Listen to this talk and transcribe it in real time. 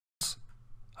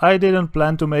I didn't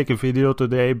plan to make a video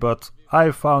today, but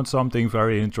I found something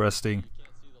very interesting.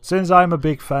 Since I'm a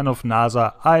big fan of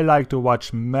NASA, I like to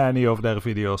watch many of their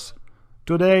videos.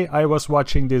 Today I was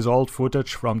watching this old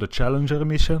footage from the Challenger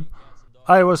mission.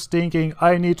 I was thinking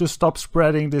I need to stop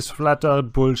spreading this flat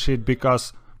earth bullshit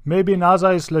because maybe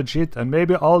NASA is legit and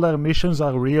maybe all their missions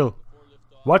are real.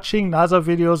 Watching NASA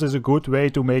videos is a good way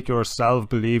to make yourself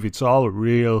believe it's all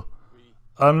real.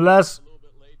 Unless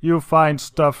you find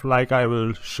stuff like I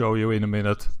will show you in a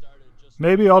minute.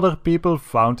 Maybe other people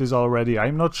found this already,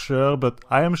 I'm not sure, but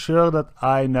I am sure that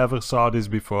I never saw this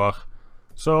before.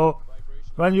 So,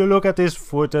 when you look at this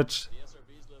footage,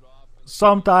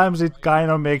 sometimes it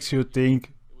kinda makes you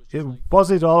think,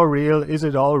 was it all real? Is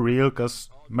it all real? Cause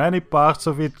many parts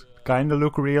of it kinda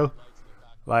look real.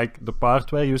 Like the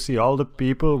part where you see all the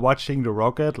people watching the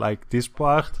rocket, like this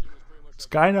part. It's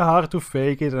kinda hard to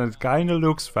fake it and it kinda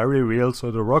looks very real,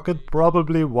 so the rocket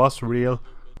probably was real.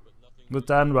 But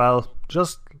then, well,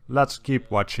 just let's keep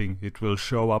watching, it will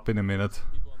show up in a minute.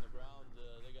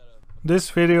 This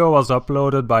video was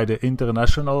uploaded by the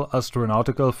International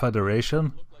Astronautical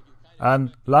Federation.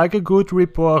 And like a good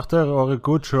reporter or a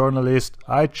good journalist,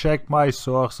 I check my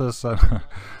sources and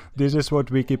this is what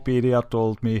Wikipedia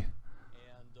told me.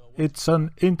 It's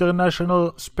an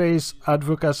international space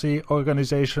advocacy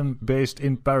organization based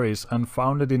in Paris and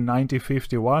founded in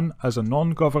 1951 as a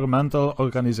non-governmental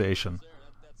organization.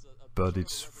 But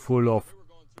it's full of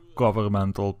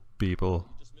governmental people.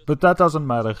 But that doesn't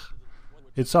matter.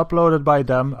 It's uploaded by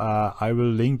them. I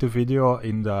will link the video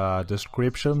in the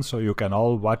description so you can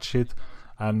all watch it.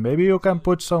 And maybe you can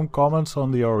put some comments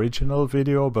on the original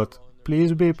video, but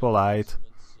please be polite.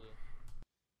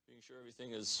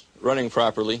 Is running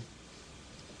properly.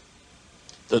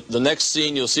 The next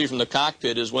scene you'll see from the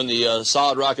cockpit is when the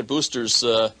solid rocket boosters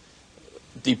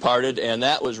departed, and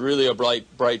that was really a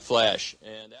bright flash.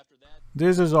 And after that,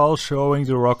 this is all showing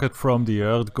the rocket from the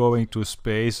Earth going to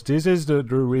space. This is the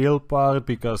real part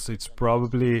because it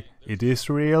is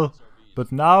real.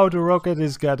 But now the rocket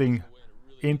is getting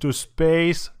into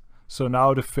space, so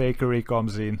now the fakery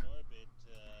comes in.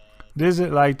 This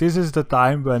is the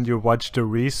time when you watch the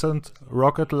recent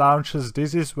rocket launches.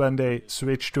 This is when they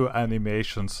switch to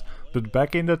animations. But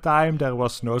back in the time there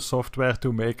was no software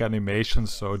to make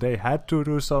animations, so they had to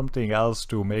do something else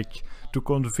to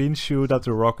convince you that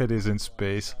the rocket is in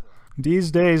space.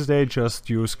 These days they just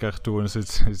use cartoons.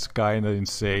 It's kinda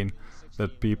insane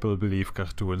that people believe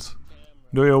cartoons.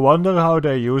 Do you wonder how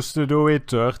they used to do it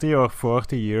 30 or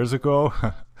 40 years ago?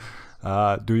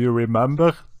 Do you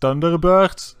remember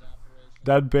Thunderbirds?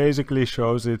 That basically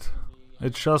shows it.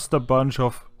 It's just a bunch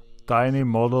of tiny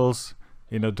models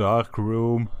in a dark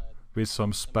room with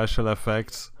some special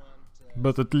effects.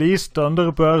 But at least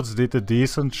Thunderbirds did a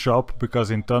decent job, because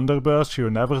in Thunderbirds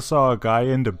you never saw a guy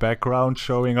in the background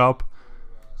showing up.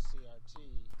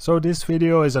 So this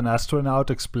video is an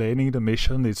astronaut explaining the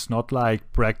mission. It's not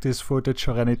like practice footage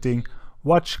or anything.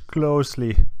 Watch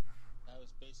closely. That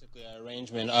was basically our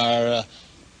arrangement.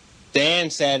 Dan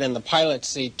sat in the pilot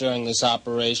seat during this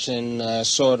operation,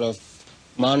 sort of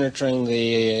monitoring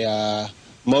the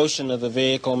motion of the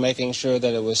vehicle, making sure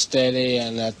that it was steady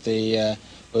and that there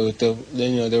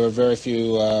were very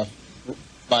few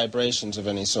vibrations of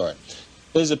any sort.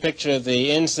 Here's a picture of the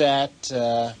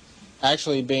INSAT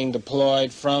actually being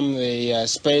deployed from the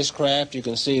spacecraft. You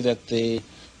can see that the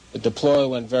deploy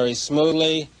went very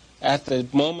smoothly. At the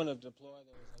moment of deploy...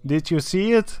 Did you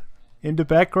see it? In the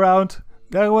background?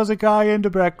 There was a guy in the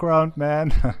background,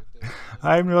 man.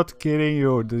 I'm not kidding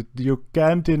you. You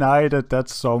can't deny that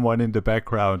that's someone in the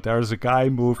background. There's a guy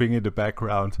moving in the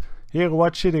background. Here,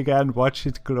 watch it again. Watch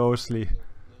it closely.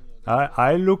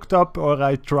 I looked up, or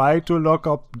I tried to look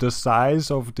up the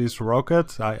size of this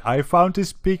rocket. I found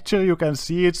this picture. You can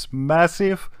see it's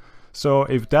massive. So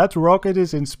if that rocket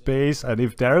is in space and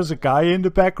if there's a guy in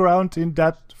the background in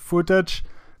that footage,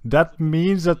 that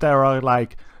means that there are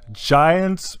like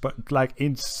giants, but like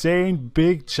insane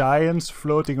big giants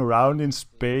floating around in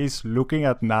space looking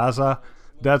at NASA.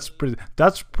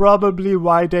 That's probably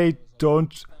why they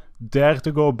don't dare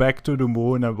to go back to the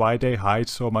moon and why they hide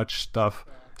so much stuff.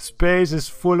 Space is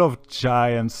full of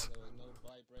giants.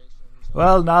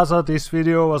 Well, NASA, this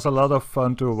video was a lot of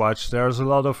fun to watch. There's a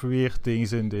lot of weird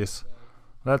things in this.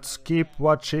 Let's keep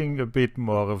watching a bit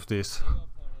more of this.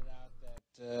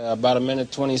 About a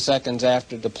minute 20 seconds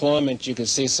after deployment, you can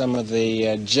see some of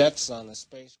the jets on the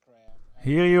spacecraft.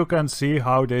 Here you can see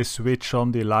how they switch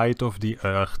on the light of the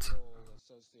Earth.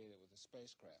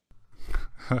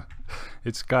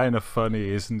 It's kind of funny,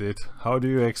 isn't it? How do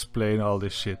you explain all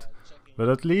this shit? But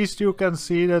at least you can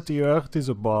see that the Earth is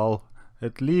a ball.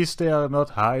 At least they are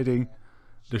not hiding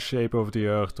the shape of the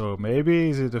Earth, or maybe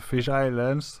is it a fisheye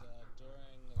lens?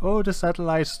 Oh, the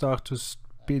satellites start to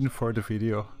spin for the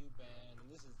video.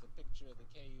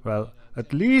 Well,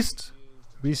 at least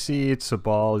we see it's a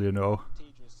ball, you know.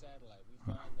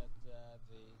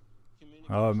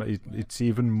 It's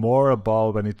even more a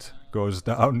ball when it goes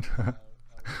down.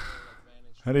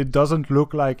 And it doesn't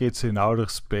look like it's in outer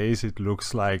space, it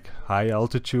looks like high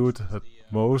altitude at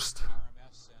most.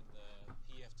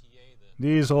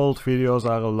 These old videos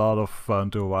are a lot of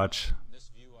fun to watch.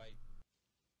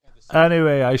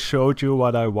 Anyway, I showed you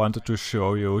what I wanted to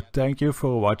show you. Thank you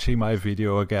for watching my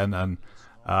video again. And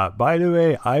by the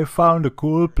way, I found a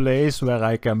cool place where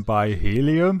I can buy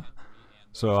helium.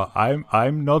 So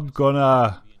I'm not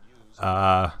gonna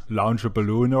launch a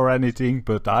balloon or anything,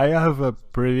 but I have a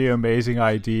pretty amazing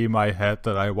idea in my head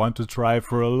that I want to try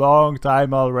for a long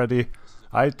time already.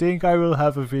 I think I will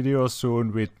have a video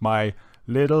soon with my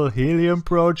little helium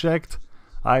project.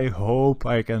 I hope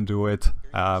I can do it.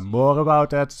 More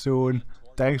about that soon.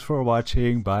 Thanks for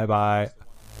watching. Bye bye.